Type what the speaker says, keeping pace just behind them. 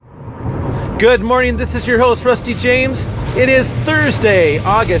Good morning, this is your host, Rusty James. It is Thursday,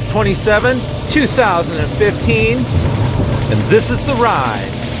 August 27, 2015, and this is The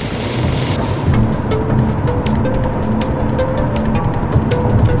Ride.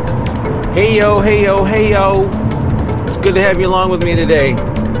 Hey yo, hey yo, hey yo. It's good to have you along with me today.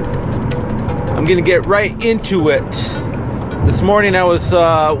 I'm going to get right into it. This morning I was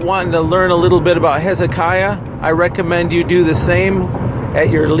wanting to learn a little bit about Hezekiah. I recommend you do the same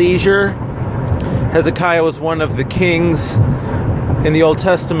at your leisure. Hezekiah was one of the kings in the Old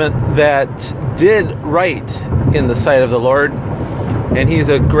Testament that did right in the sight of the Lord. And he's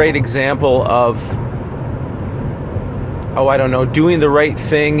a great example of, doing the right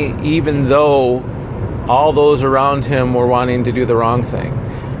thing even though all those around him were wanting to do the wrong thing.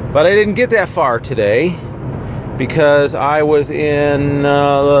 But I didn't get that far today because I was in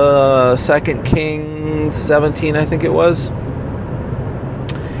 2 Kings 17, I think it was.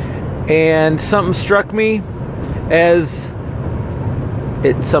 And something struck me, as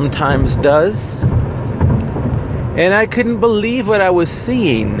it sometimes does, and I couldn't believe what I was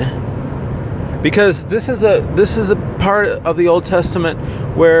seeing, because this is a part of the Old Testament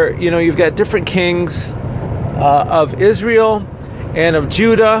where you've got different kings of Israel and of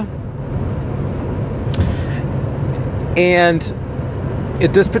Judah, and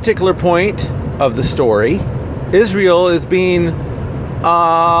at this particular point of the story, Israel is being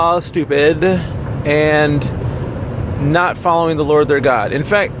stupid and not following the Lord their God. In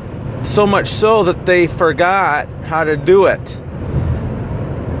fact, so much so that they forgot how to do it.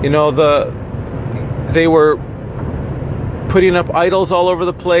 They were putting up idols all over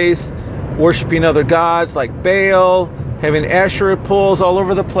the place, worshiping other gods like Baal, having Asherah poles all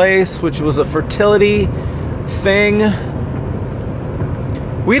over the place, which was a fertility thing.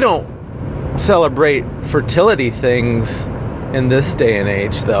 We don't celebrate fertility things in this day and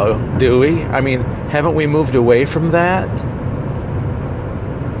age, though, do we? I mean, haven't we moved away from that?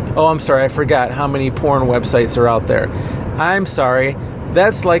 Oh, I'm sorry, I forgot how many porn websites are out there. I'm sorry,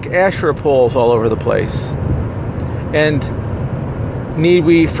 that's like Asherah poles all over the place. And need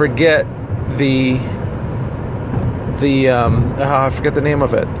we forget I forget the name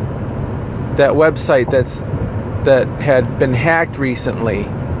of it. That website that had been hacked recently.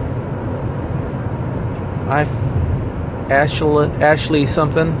 Ashley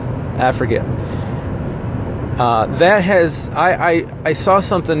something, I forget. That has I saw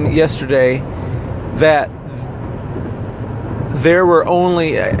something yesterday that there were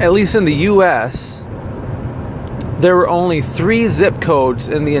only, at least in the U.S., there were only 3 zip codes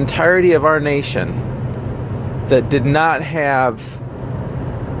in the entirety of our nation that did not have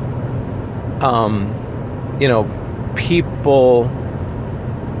people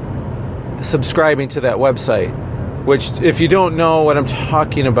subscribing to that website. Which, if you don't know what I'm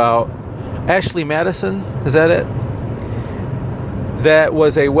talking about, Ashley Madison, is that it? That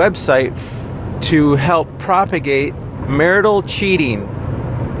was a website to help propagate marital cheating.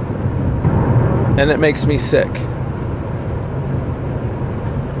 And it makes me sick.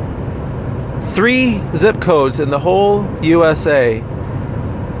 3 zip codes in the whole USA.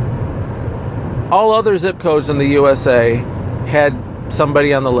 All other zip codes in the USA had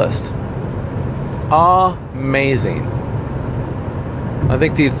somebody on the list. Amazing. I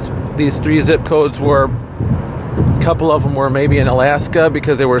think these 3 zip codes were, a couple of them were maybe in Alaska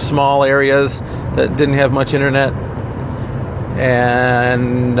because they were small areas that didn't have much internet,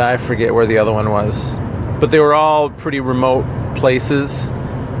 and I forget where the other one was, but they were all pretty remote places.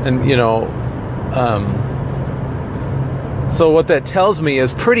 And so what that tells me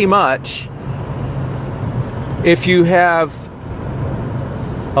is pretty much if you have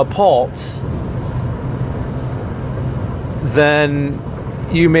a pulse, then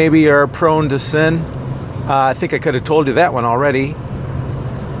you maybe are prone to sin. I think I could have told you that one already.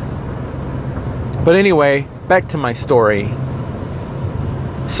 But anyway, back to my story.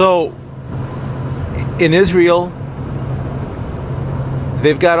 So, in Israel,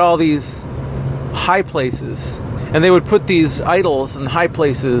 they've got all these high places, and they would put these idols in high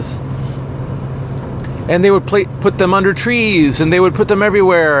places, and they would put them under trees, and they would put them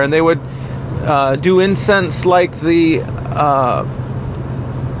everywhere, and they would do incense like the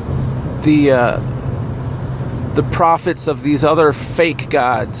prophets of these other fake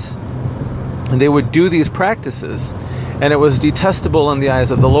gods, and they would do these practices, and it was detestable in the eyes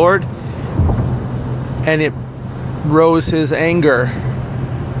of the Lord, and it rose his anger.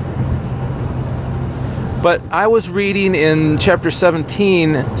 But I was reading in chapter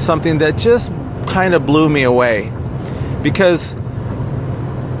 17 something that just kind of blew me away, because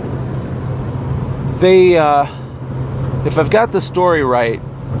they, if I've got the story right,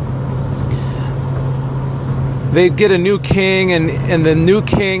 they'd get a new king, and the new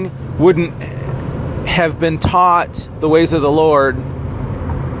king wouldn't have been taught the ways of the Lord.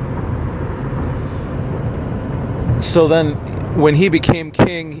 So then when he became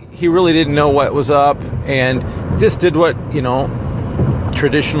king, he really didn't know what was up and just did what,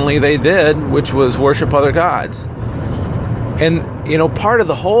 traditionally they did, which was worship other gods. And, part of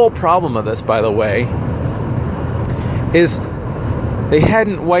the whole problem of this, by the way, is they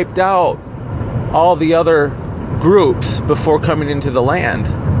hadn't wiped out all the other groups before coming into the land,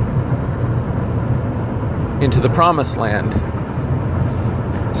 into the promised land.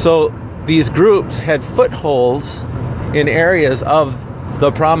 So these groups had footholds in areas of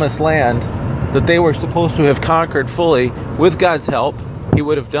the promised land that they were supposed to have conquered fully. With God's help, he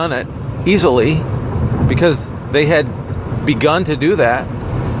would have done it easily because they had begun to do that.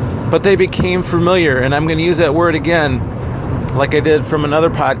 But they became familiar, and I'm going to use that word again like I did from another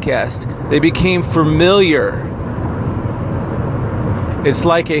podcast. They became familiar. It's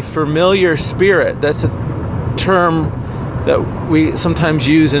like a familiar spirit. That's a term that we sometimes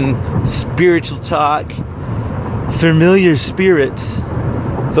use in spiritual talk. Familiar spirits.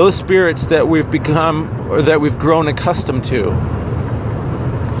 Those spirits that we've become or that we've grown accustomed to.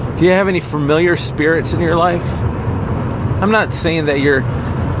 Do you have any familiar spirits in your life? I'm not saying that you're,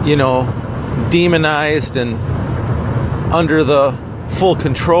 demonized and under the full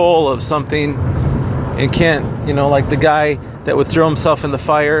control of something and can't, like the guy that would throw himself in the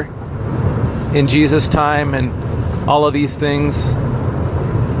fire in Jesus' time and all of these things.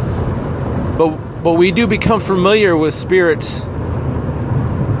 But we do become familiar with spirits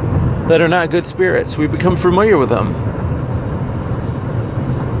that are not good spirits. We become familiar with them.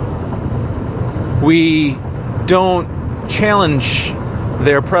 We don't challenge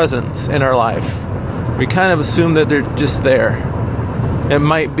their presence in our life. We kind of assume that they're just there. It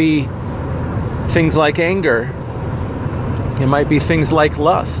might be things like anger. It might be things like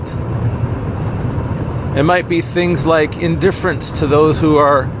lust. It might be things like indifference to those who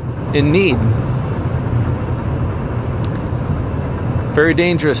are in need. Very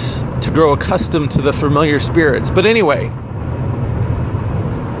dangerous to grow accustomed to the familiar spirits. But anyway,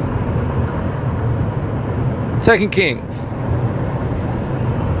 2 Kings.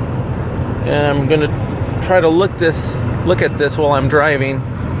 And I'm going to try to look at this while I'm driving.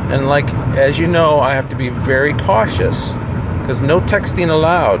 And as you know, I have to be very cautious because no texting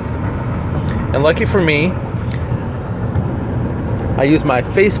allowed. And lucky for me, I use my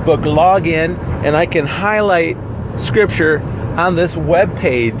Facebook login and I can highlight scripture on this web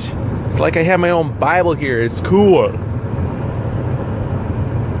page. It's like I have my own Bible here. It's cool.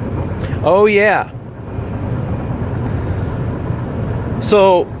 Oh yeah.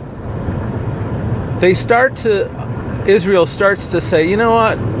 So Israel starts to say, you know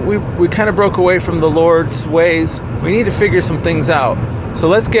what? We kind of broke away from the Lord's ways. We need to figure some things out. So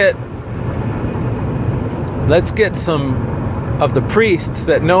let's get some of the priests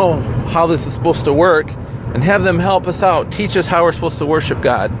that know how this is supposed to work and have them help us out, teach us how we're supposed to worship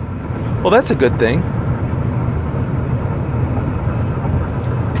God. Well, that's a good thing.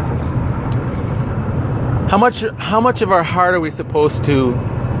 How much of our heart are we supposed to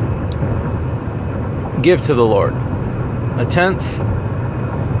give to the Lord? A tenth?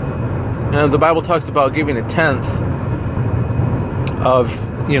 The Bible talks about giving a tenth of,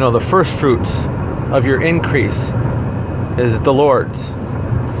 the first fruits of your increase is the Lord's.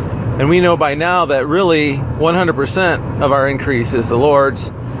 And we know by now that really 100% of our increase is the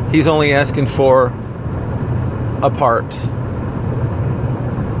Lord's. He's only asking for a part.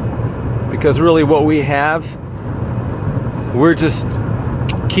 Because really what we have, we're just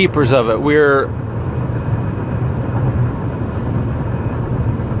keepers of it.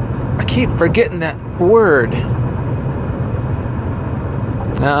 I keep forgetting that word.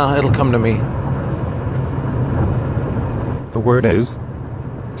 It'll come to me. The word is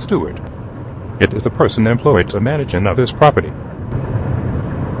steward. It is a person employed to manage another's property.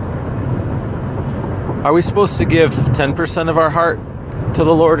 Are we supposed to give 10% of our heart to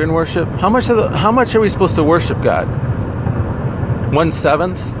the Lord in worship? How much are we supposed to worship God?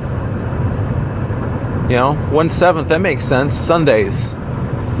 1/7? 1/7, that makes sense. Sundays.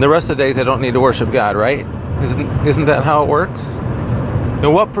 The rest of the days I don't need to worship God, right? Isn't that how it works?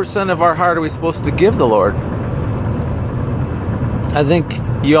 Now, what percent of our heart are we supposed to give the Lord? I think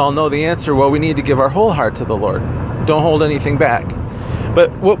you all know the answer. Well, we need to give our whole heart to the Lord. Don't hold anything back.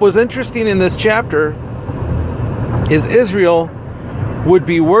 But what was interesting in this chapter is Israel would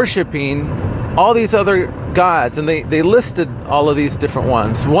be worshiping all these other gods, and they listed all of these different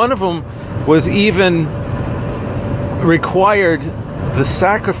ones. One of them was even required the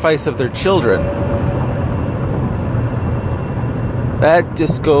sacrifice of their children. That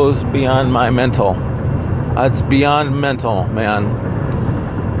just goes beyond my mental. That's beyond mental, man.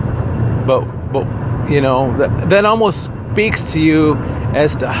 But you know, that almost speaks to you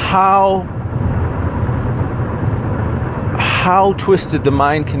as to how twisted the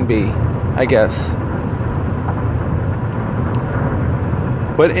mind can be, I guess.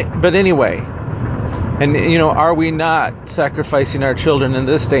 But anyway, and you know, are we not sacrificing our children in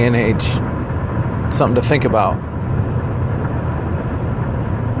this day and age? Something to think about.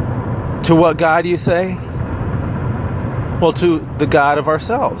 To what God, you say? Well, to the God of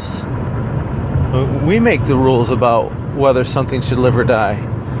ourselves. We make the rules about whether something should live or die.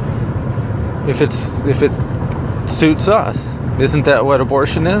 If it suits us. Isn't that what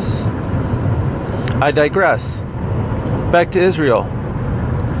abortion is? I digress. Back to Israel.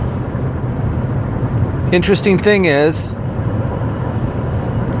 Interesting thing is,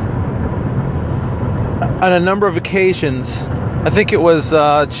 on a number of occasions, I think it was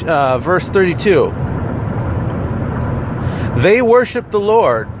verse 32, they worshiped the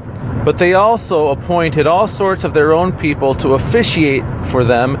Lord, but they also appointed all sorts of their own people to officiate for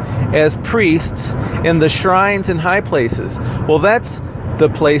them as priests in the shrines and high places. Well, that's the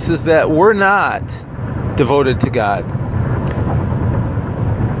places that were not devoted to God.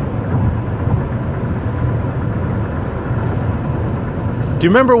 Do you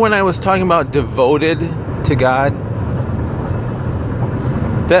remember when I was talking about devoted to God?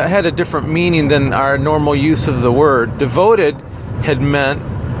 That had a different meaning than our normal use of the word. Devoted had meant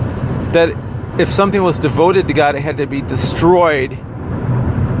that if something was devoted to God, it had to be destroyed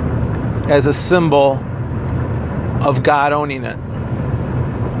as a symbol of God owning it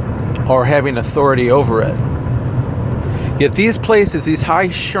or having authority over it. Yet these places, these high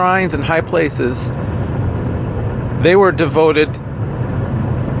shrines and high places, they were devoted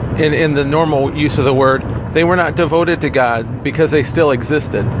in the normal use of the word. They were not devoted to God because they still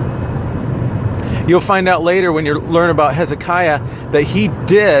existed. You'll find out later when you learn about Hezekiah that he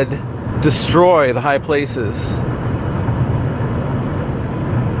did destroy the high places.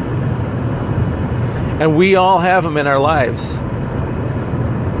 And we all have them in our lives.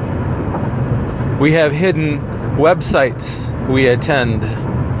 We have hidden websites we attend,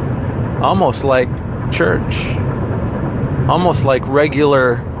 almost like church, almost like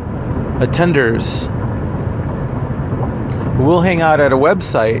regular attenders. We'll hang out at a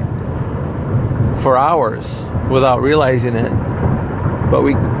website for hours without realizing it, but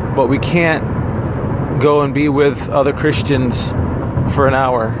we can't go and be with other Christians for an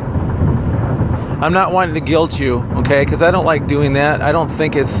hour. I'm not wanting to guilt you, okay? Because I don't like doing that. I don't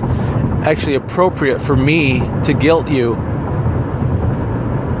think it's actually appropriate for me to guilt you.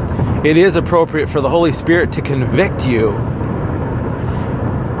 It is appropriate for the Holy Spirit to convict you.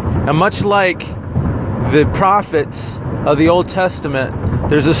 And much like the prophets of the Old Testament,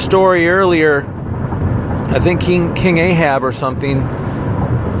 there's a story earlier, I think King Ahab or something.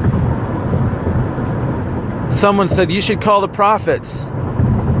 Someone said, you should call the prophets.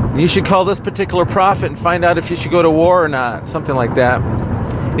 You should call this particular prophet and find out if you should go to war or not. Something like that.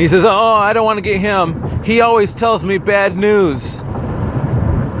 And he says, oh, I don't want to get him. He always tells me bad news.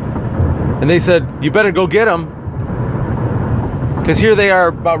 And they said, you better go get him. Because here they are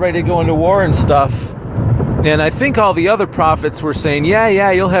about ready to go into war and stuff. And I think all the other prophets were saying,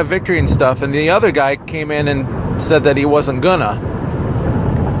 yeah, you'll have victory and stuff. And the other guy came in and said that he wasn't gonna.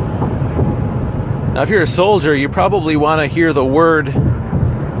 Now, if you're a soldier, you probably want to hear the word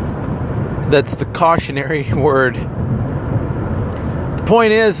that's the cautionary word. The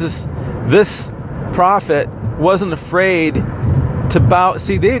point is this prophet wasn't afraid to bow.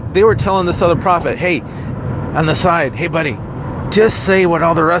 See, they were telling this other prophet, hey, on the side, hey, buddy, just say what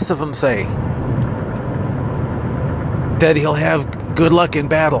all the rest of them say. That he'll have good luck in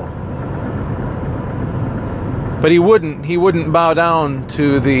battle. But he wouldn't bow down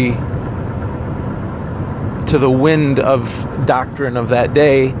to the wind of doctrine of that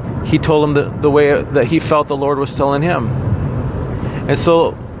day. He told him the way that he felt the Lord was telling him. And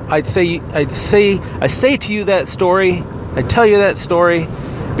so I say to you that story, I tell you that story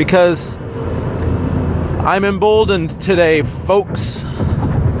because I'm emboldened today, folks.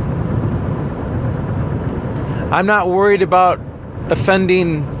 I'm not worried about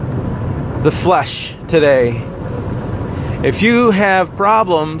offending the flesh today. If you have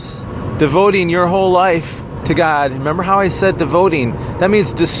problems devoting your whole life to God, remember how I said devoting? That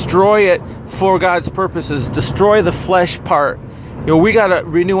means destroy it for God's purposes. Destroy the flesh part. You know, we got to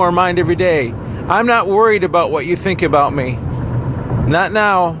renew our mind every day. I'm not worried about what you think about me. Not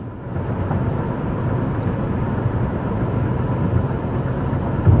now.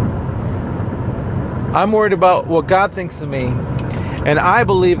 I'm worried about what God thinks of me. And I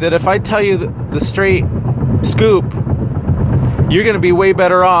believe that if I tell you the straight scoop, you're going to be way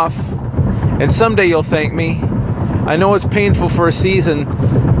better off. And someday you'll thank me. I know it's painful for a season,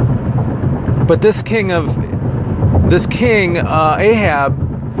 but this king, Ahab,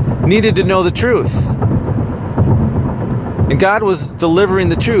 needed to know the truth. And God was delivering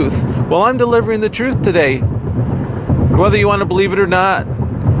the truth. Well, I'm delivering the truth today, whether you want to believe it or not.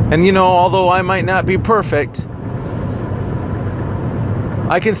 And although I might not be perfect,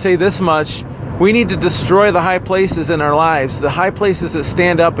 I can say this much. We need to destroy the high places in our lives, the high places that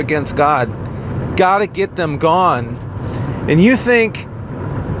stand up against God. Gotta get them gone. And you think,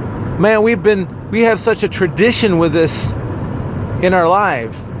 man, we have such a tradition with this in our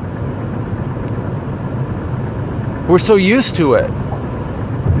life. We're so used to it.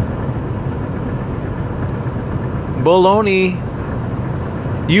 Baloney.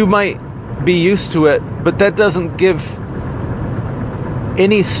 You might be used to it, but that doesn't give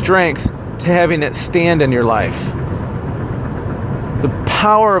any strength to having it stand in your life. The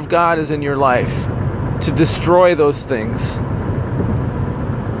power of God is in your life to destroy those things.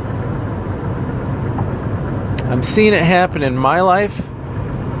 I'm seeing it happen in my life.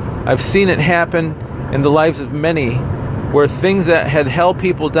 I've seen it happen in the lives of many, where things that had held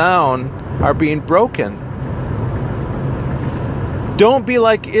people down are being broken. Don't be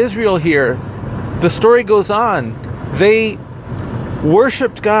like Israel here. The story goes on. They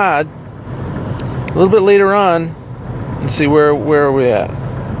worshipped God. A little bit later on, let's see, where are we at?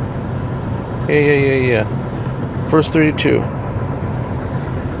 Yeah. Verse 32.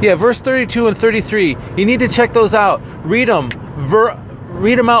 Yeah, verse 32 and 33. You need to check those out. Read them.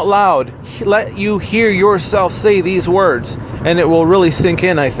 Read them out loud. Let you hear yourself say these words, and it will really sink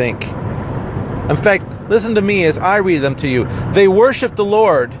in, I think. In fact, listen to me as I read them to you. They worshiped the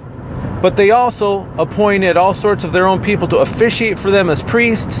Lord, but they also appointed all sorts of their own people to officiate for them as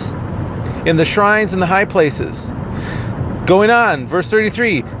priests in the shrines and the high places. Going on, verse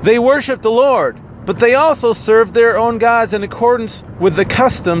 33. They worshiped the Lord, but they also served their own gods in accordance with the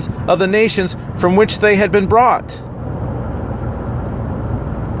customs of the nations from which they had been brought.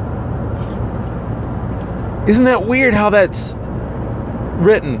 Isn't that weird how that's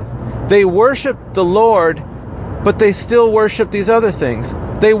written? They worshiped the Lord, but they still worshiped these other things.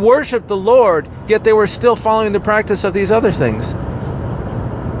 They worshiped the Lord, yet they were still following the practice of these other things.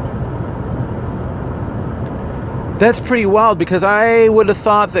 That's pretty wild, because I would have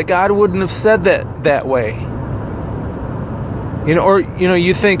thought that God wouldn't have said that way.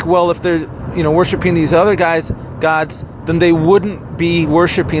 You think, well, if they're, worshiping these other gods, then they wouldn't be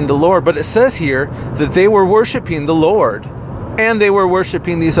worshiping the Lord. But it says here that they were worshiping the Lord, and they were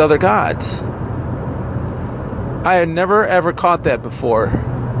worshiping these other gods. I had never ever caught that before.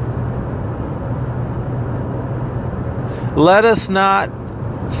 Let us not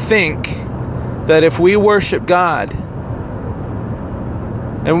think that if we worship God,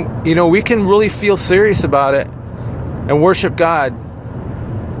 and we can really feel serious about it and worship God,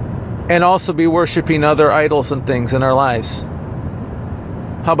 and also be worshiping other idols and things in our lives.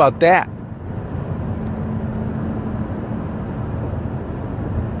 How about that?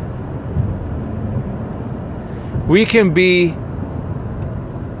 We can be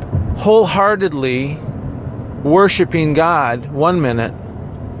wholeheartedly worshiping God one minute,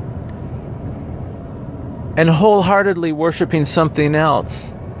 and wholeheartedly worshiping something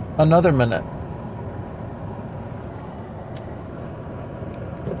else another minute.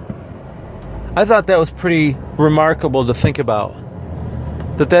 I thought that was pretty remarkable to think about.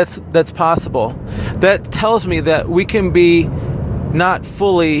 That's possible. That tells me that we can be not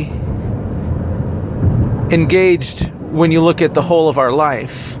fully engaged when you look at the whole of our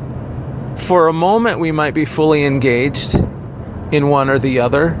life. For a moment we might be fully engaged in one or the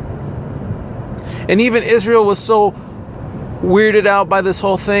other. And even Israel was so weirded out by this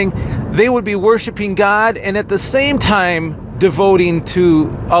whole thing. They would be worshiping God and at the same time devoting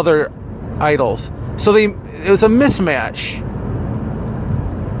to other idols. So it was a mismatch.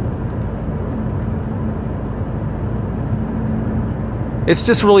 It's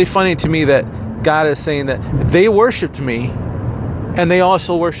just really funny to me that God is saying that they worshiped me and they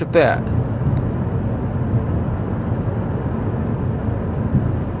also worshiped that.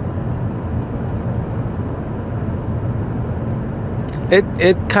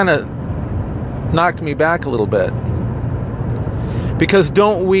 It kind of knocked me back a little bit. Because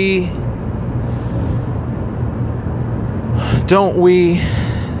don't we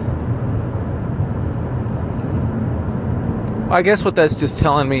I guess what that's just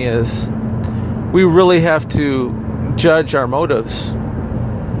telling me is we really have to judge our motives.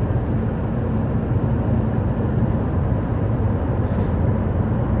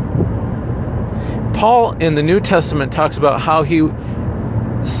 Paul in the New Testament talks about how he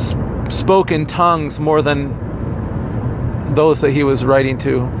spoke in tongues more than those that he was writing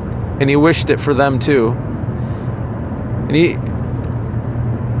to, and he wished it for them too. And he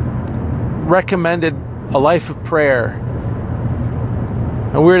recommended a life of prayer,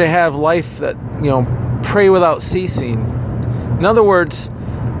 and we're to have life that, pray without ceasing. In other words,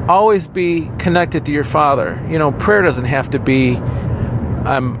 always be connected to your Father. Prayer doesn't have to be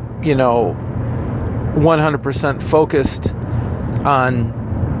 100% focused on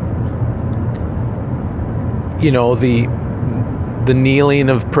the kneeling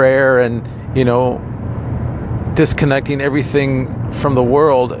of prayer and disconnecting everything from the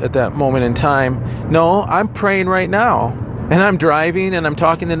world at that moment in time. No, I'm praying right now, and I'm driving and I'm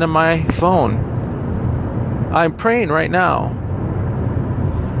talking into my phone. I'm praying right now.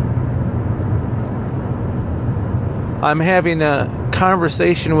 I'm having a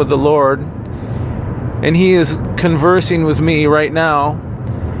conversation with the Lord, and He is conversing with me right now,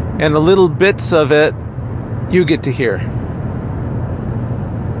 and the little bits of it you get to hear.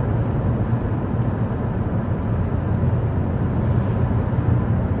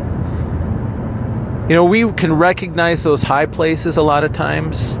 We can recognize those high places a lot of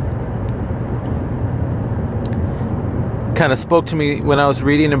times. Kind of spoke to me when I was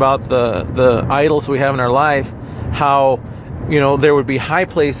reading about the idols we have in our life, how there would be high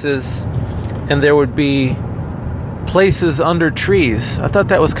places and there would be places under trees. I thought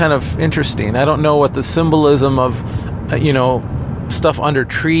that was kind of interesting. I don't know what the symbolism of stuff under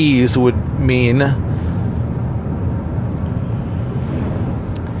trees would mean,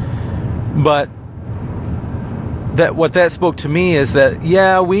 but what that spoke to me is that,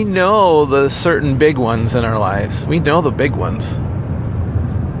 we know the certain big ones in our lives. We know the big ones.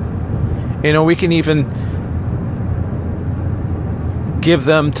 We can even give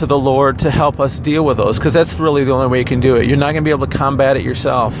them to the Lord to help us deal with those, because that's really the only way you can do it. You're not going to be able to combat it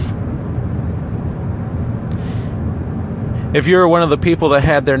yourself. If you're one of the people that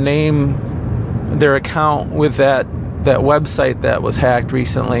had their account with that website that was hacked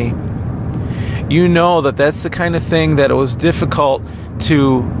recently, you know that that's the kind of thing that it was difficult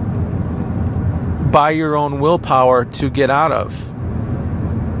to, by your own willpower, to get out of.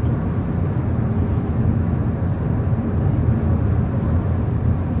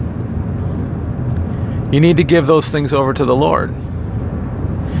 You need to give those things over to the Lord.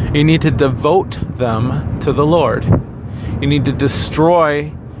 You need to devote them to the Lord. You need to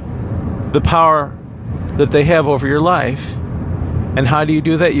destroy the power that they have over your life. And how do you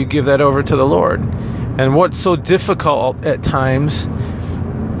do that? You give that over to the Lord. And what's so difficult at times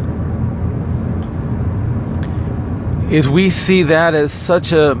is we see those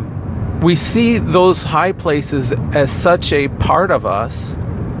high places as such a part of us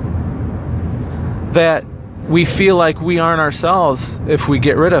that we feel like we aren't ourselves if we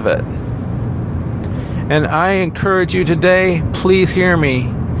get rid of it. And I encourage you today, please hear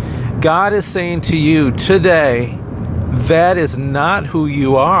me. God is saying to you today, that is not who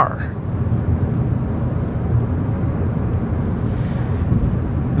you are.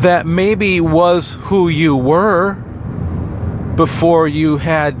 That maybe was who you were before you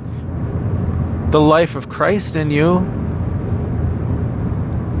had the life of Christ in you.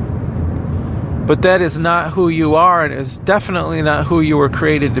 But that is not who you are, and it's definitely not who you were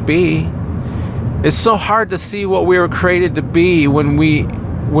created to be. It's so hard to see what we were created to be when we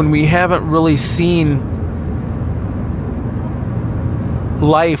haven't really seen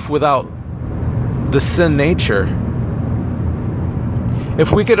life without the sin nature.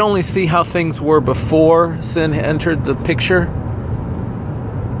 If we could only see how things were before sin entered the picture,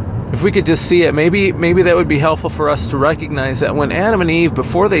 if we could just see it, maybe that would be helpful for us to recognize that when Adam and Eve,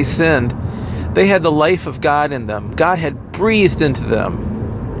 before they sinned, they had the life of God in them. God had breathed into them.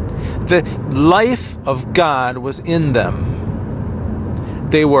 The life of God was in them.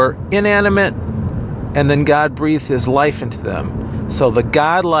 They were inanimate, and then God breathed His life into them. So the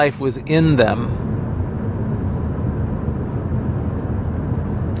God life was in them.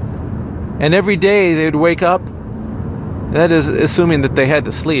 And every day they would wake up. That is assuming that they had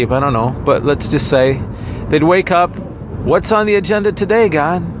to sleep. I don't know. But let's just say they'd wake up. What's on the agenda today,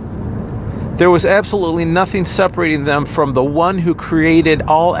 God? There was absolutely nothing separating them from the one who created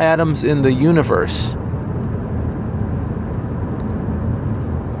all atoms in the universe.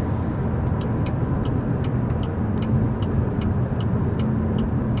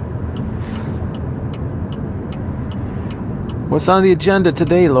 What's on the agenda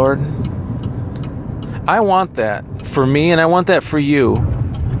today, Lord? I want that for me, and I want that for you.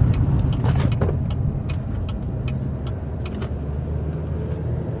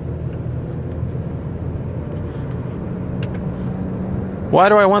 Why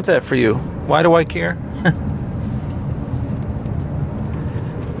do I want that for you? Why do I care?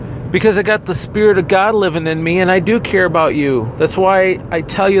 Because I got the Spirit of God living in me, and I do care about you. That's why I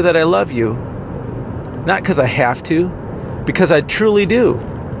tell you that I love you. Not because I have to, because I truly do.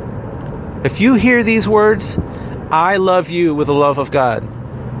 If you hear these words, I love you with the love of God.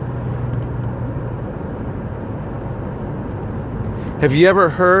 Have you ever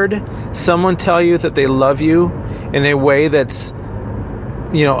heard someone tell you that they love you in a way that's,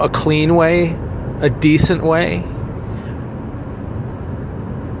 a clean way, a decent way?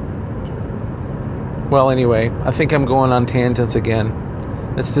 Well, anyway, I think I'm going on tangents again.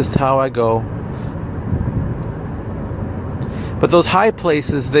 That's just how I go. But those high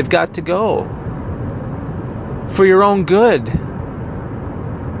places, they've got to go. For your own good.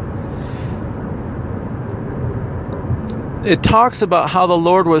 It talks about how the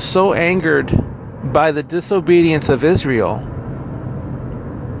Lord was so angered by the disobedience of Israel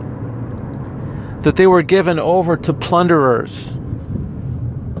that they were given over to plunderers.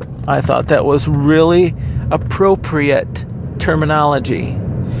 I thought that was really appropriate terminology.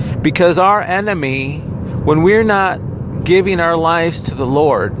 Because our enemy, when we're not giving our lives to the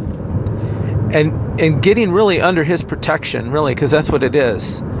Lord and getting really under His protection, really, because that's what it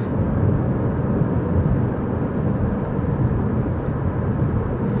is.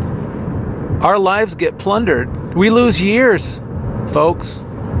 Our lives get plundered. We lose years, folks.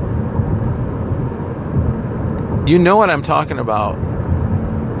 You know what I'm talking about.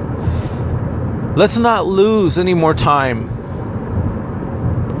 Let's not lose any more time.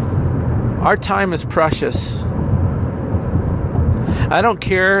 Our time is precious. I don't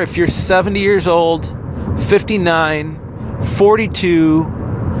care if you're 70 years old, 59,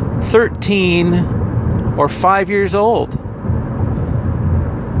 42, 13, or 5 years old.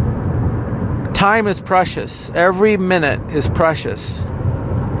 Time is precious. Every minute is precious.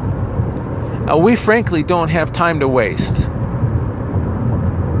 We frankly don't have time to waste.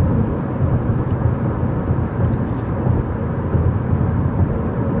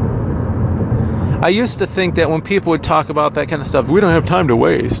 I used to think that when people would talk about that kind of stuff, we don't have time to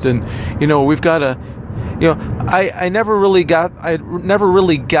waste, and we've got to, I never really caught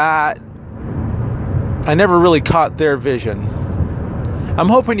their vision. I'm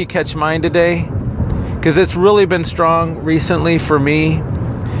hoping you catch mine today, because it's really been strong recently for me,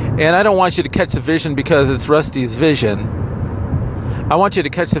 and I don't want you to catch the vision because it's Rusty's vision. I want you to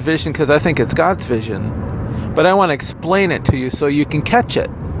catch the vision because I think it's God's vision, but I want to explain it to you so you can catch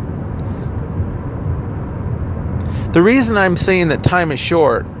it. The reason I'm saying that time is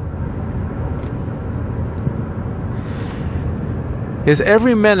short is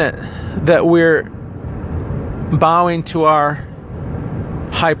every minute that we're bowing to our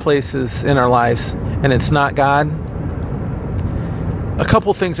high places in our lives and it's not God, a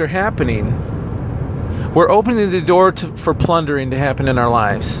couple things are happening. We're opening the door for plundering to happen in our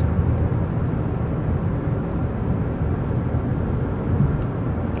lives.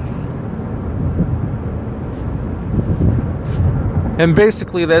 And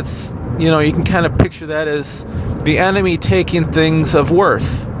basically that's, you can kind of picture that as the enemy taking things of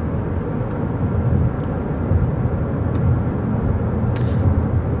worth.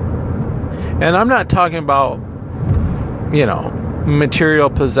 And I'm not talking about, material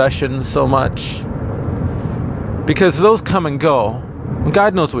possessions so much. Because those come and go.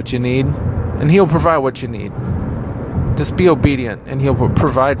 God knows what you need, and He'll provide what you need. Just be obedient, and He'll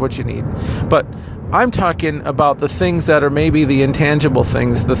provide what you need. But I'm talking about the things that are maybe the intangible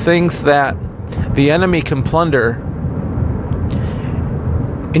things, the things that the enemy can plunder,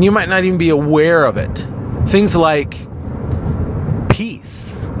 and you might not even be aware of it. Things like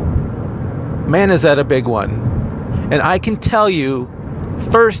peace. Man, is that a big one. And I can tell you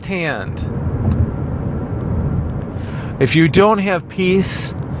firsthand, if you don't have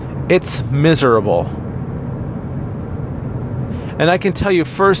peace, it's miserable. And I can tell you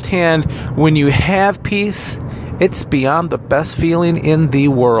firsthand, when you have peace, it's beyond the best feeling in the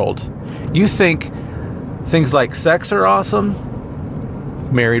world. You think things like sex are awesome?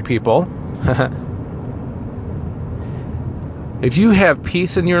 Married people. If you have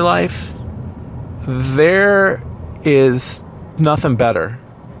peace in your life, there is nothing better.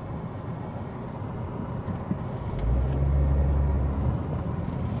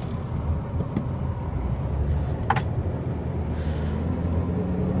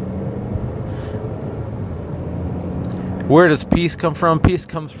 Where does peace come from? Peace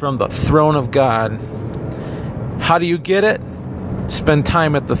comes from the throne of God. How do you get it? Spend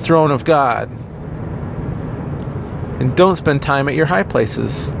time at the throne of God. And don't spend time at your high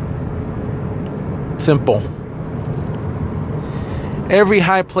places. Simple. Every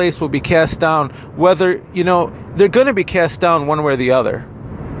high place will be cast down, whether, they're going to be cast down one way or the other.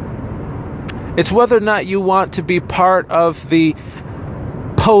 It's whether or not you want to be part of the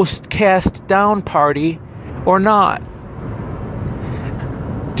post-cast down party or not.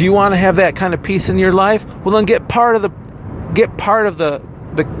 Do you want to have that kind of peace in your life? Well, then get part of the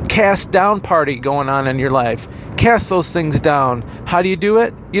cast down party going on in your life. Cast those things down. How do you do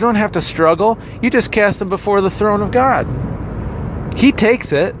it? You don't have to struggle. You just cast them before the throne of God. He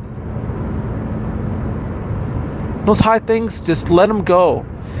takes it. Those high things, just let them go.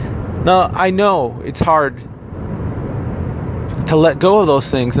 Now, I know it's hard to let go of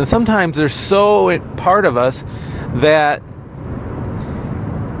those things, and sometimes they're so part of us that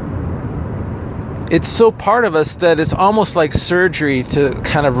it's so part of us that it's almost like surgery to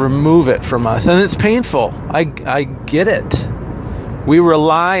kind of remove it from us, and it's painful. I get it. We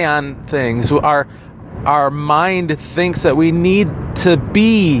rely on things. Our mind thinks that we need to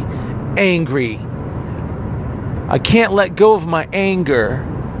be angry. I can't let go of my anger.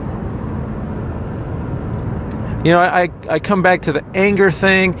 I come back to the anger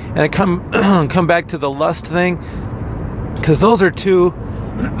thing, and I come back to the lust thing, because those are two,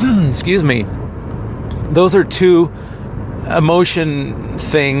 excuse me, those are two emotion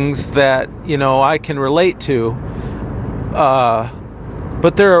things that, I can relate to.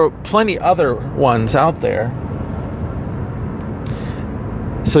 But there are plenty other ones out there.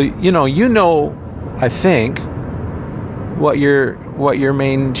 So, I think what your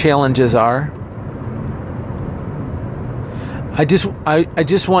main challenges are. I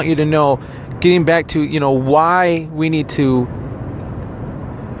just want you to know, getting back to, why we need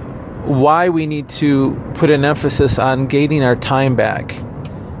to put an emphasis on gaining our time back,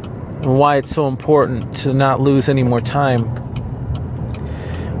 and why it's so important to not lose any more time.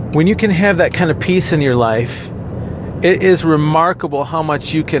 When you can have that kind of peace in your life, it is remarkable how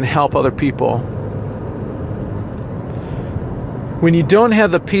much you can help other people. When you don't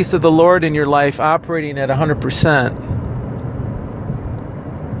have the peace of the Lord in your life operating at 100%,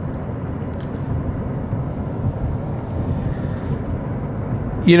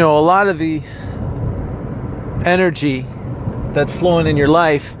 a lot of the energy that's flowing in your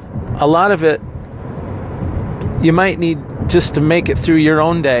life, a lot of it you might need just to make it through your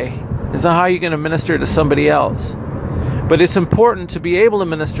own day. It's not how you're going to minister to somebody else. But it's important to be able to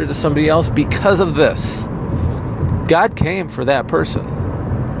minister to somebody else because of this. God came for that person.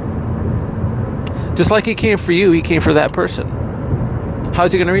 Just like He came for you, He came for that person.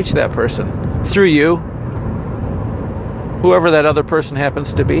 How's He going to reach that person? Through you. Whoever that other person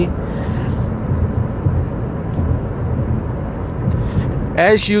happens to be.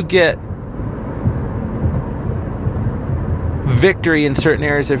 As you get victory in certain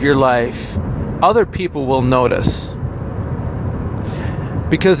areas of your life, other people will notice.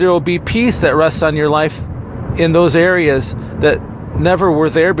 Because there will be peace that rests on your life in those areas that never were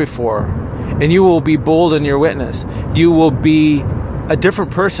there before. And you will be bold in your witness. You will be a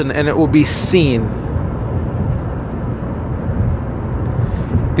different person, and it will be seen.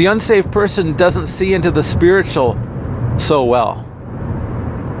 The unsaved person doesn't see into the spiritual so well.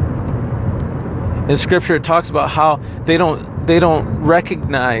 In Scripture, it talks about how they don't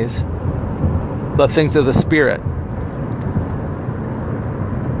recognize the things of the Spirit.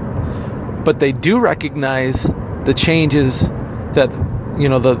 But they do recognize the changes that,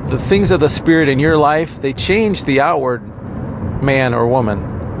 the things of the Spirit in your life, they change the outward man or woman.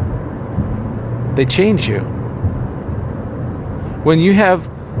 They change you. When you have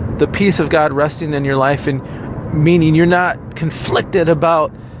the peace of God resting in your life, and meaning you're not conflicted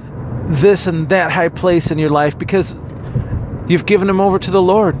about this and that high place in your life, because you've given them over to the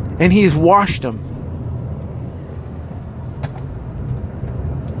Lord and He's washed them.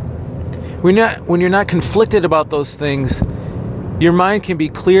 When you're not conflicted about those things, your mind can be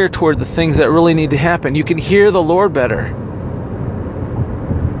clear toward the things that really need to happen. You can hear the Lord better.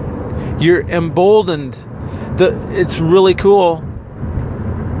 You're emboldened. It's really cool.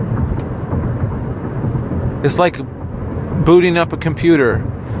 It's like booting up a computer.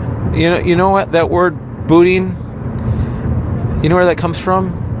 You know what that word booting? You know where that comes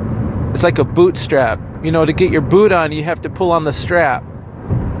from? It's like a bootstrap. To get your boot on, you have to pull on the strap.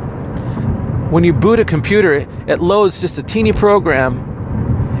 When you boot a computer, it loads just a teeny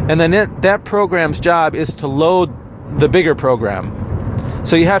program, and then that program's job is to load the bigger program.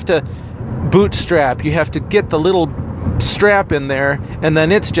 So you have to bootstrap. You have to get the little strap in there, and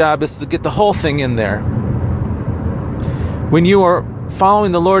then its job is to get the whole thing in there. When you are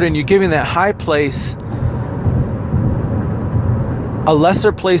following the Lord and you're giving that high place a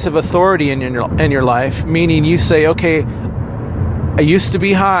lesser place of authority in your life, meaning you say, okay, I used to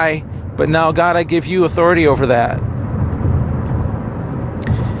be high, but now, God, I give you authority over that.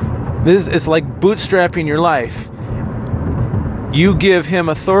 This is like bootstrapping your life. You give him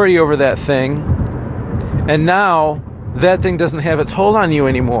authority over that thing, and now that thing doesn't have its hold on you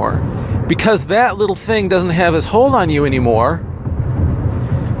anymore. Because that little thing doesn't have its hold on you anymore,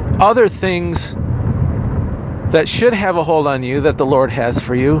 other things that should have a hold on you that the Lord has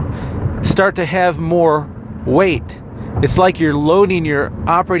for you start to have more weight. It's like you're loading your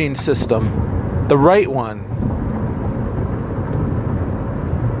operating system, the right one.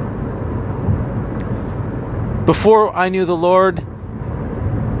 Before I knew the Lord,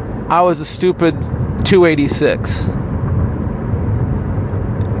 I was a stupid 286.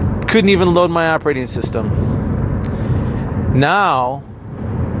 Couldn't even load my operating system. Now,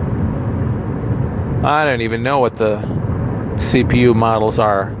 I don't even know what the CPU models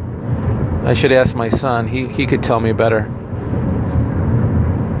are. I should ask my son. He could tell me better.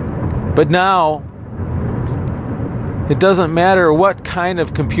 But now, it doesn't matter what kind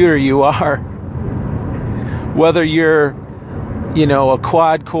of computer you are. Whether you're, a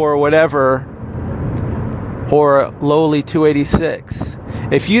quad core or whatever, or a lowly 286.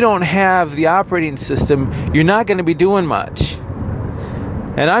 If you don't have the operating system, you're not going to be doing much.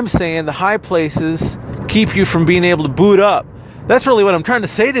 And I'm saying the high places keep you from being able to boot up. That's really what I'm trying to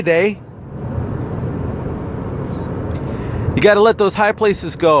say today. You got to let those high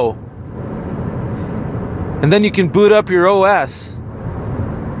places go. And then you can boot up your OS.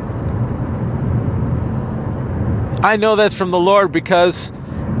 I know that's from the Lord because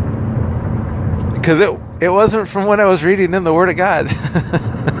it wasn't from what I was reading in the Word of God.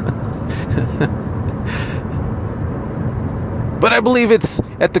 But I believe it's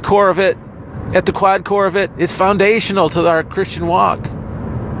at the core of it, at the quad core of it. It's foundational to our Christian walk.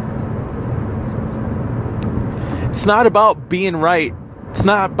 It's not about being right. It's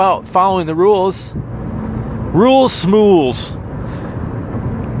not about following the rules. Rules smools.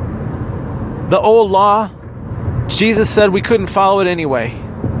 The old law, Jesus said we couldn't follow it anyway.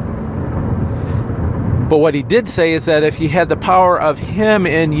 But what he did say is that if you had the power of him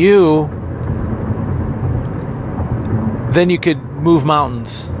in you, then you could move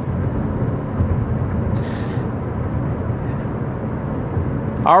mountains.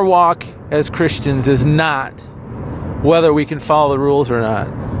 Our walk as Christians is not whether we can follow the rules or not.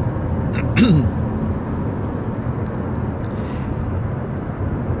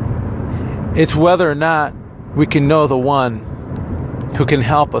 It's whether or not we can know the one who can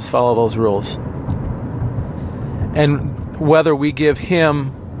help us follow those rules. And whether we give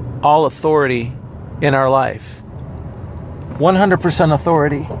him all authority in our life. 100%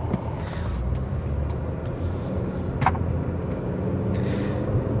 authority.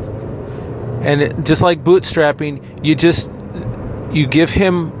 And just like bootstrapping, you give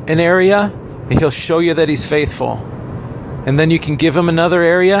him an area and he'll show you that he's faithful. And then you can give him another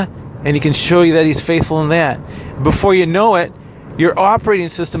area and he can show you that he's faithful in that. Before you know it, your operating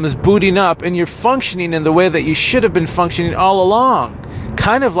system is booting up and you're functioning in the way that you should have been functioning all along.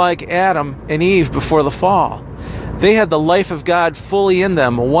 Kind of like Adam and Eve before the fall. They had the life of God fully in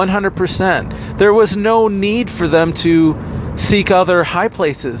them, 100%. There was no need for them to seek other high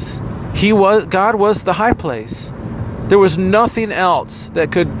places. God was the high place. There was nothing else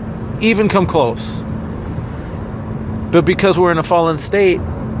that could even come close. But because we're in a fallen state,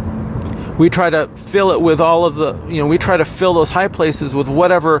 we try to fill it with all of we try to fill those high places with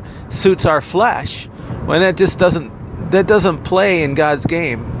whatever suits our flesh. When that doesn't play in God's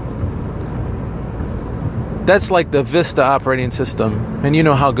game. That's like the Vista operating system. And you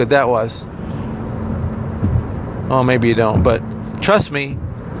know how good that was. Well, maybe you don't, but trust me,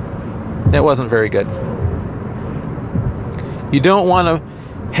 it wasn't very good. You don't want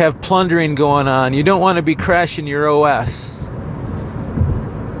to have plundering going on. You don't want to be crashing your OS.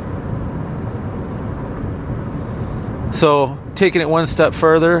 So, taking it one step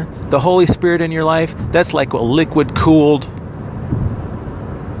further, the Holy Spirit in your life, that's like a liquid-cooled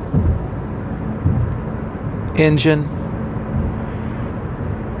engine.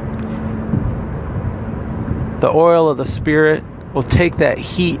 The oil of the Spirit will take that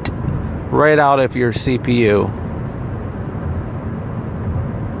heat right out of your CPU.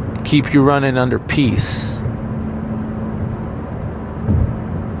 Keep you running under peace.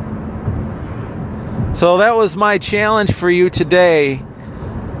 So that was my challenge for you today.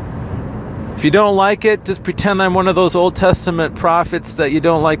 If you don't like it, just pretend I'm one of those Old Testament prophets that you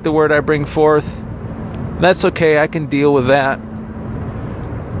don't like the word I bring forth. That's okay, I can deal with that.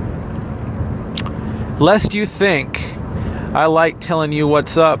 Lest you think I like telling you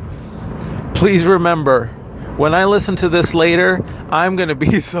what's up, please remember, when I listen to this later, I'm going to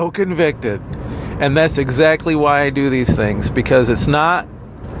be so convicted. And that's exactly why I do these things, because it's not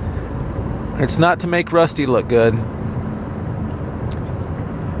to make Rusty look good.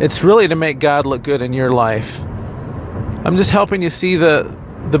 It's really to make God look good in your life. I'm just helping you see the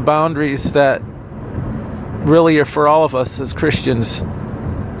boundaries that really are for all of us as Christians,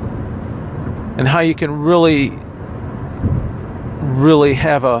 and how you can really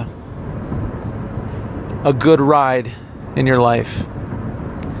have a good ride in your life.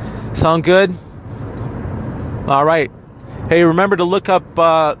 Sound good? All right. Hey, remember to look up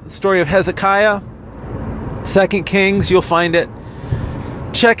the story of Hezekiah, 2 Kings. You'll find it.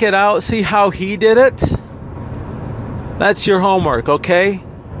 Check it out. See how he did it. That's your homework, okay?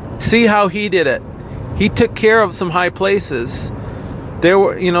 See how he did it. He took care of some high places. There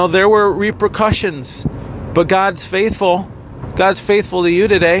were repercussions, but God's faithful. God's faithful to you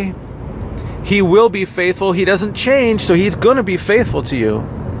today. He will be faithful. He doesn't change, so he's going to be faithful to you.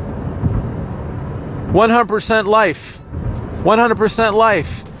 100% life. 100%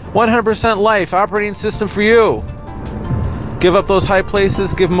 life. 100% life. Operating system for you. Give up those high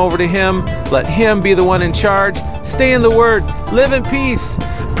places. Give them over to him. Let him be the one in charge. Stay in the Word. Live in peace.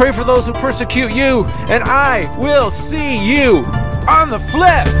 Pray for those who persecute you. And I will see you on the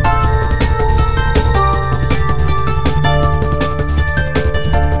flip.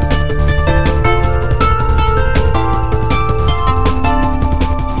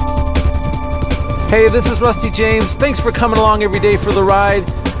 Hey, this is Rusty James. Thanks for coming along every day for the ride.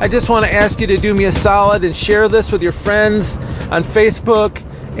 I just want to ask you to do me a solid and share this with your friends on Facebook,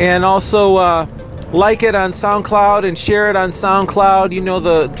 and also like it on SoundCloud and share it on SoundCloud. You know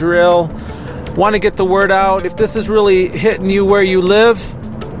the drill. Want to get the word out. If this is really hitting you where you live,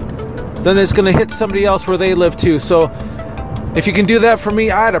 then it's going to hit somebody else where they live too. So if you can do that for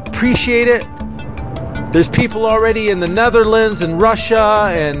me, I'd appreciate it. There's people already in the Netherlands and Russia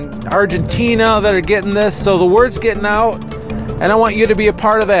and Argentina that are getting this. So the word's getting out, and I want you to be a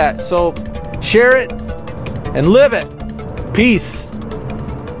part of that. So share it and live it. Peace.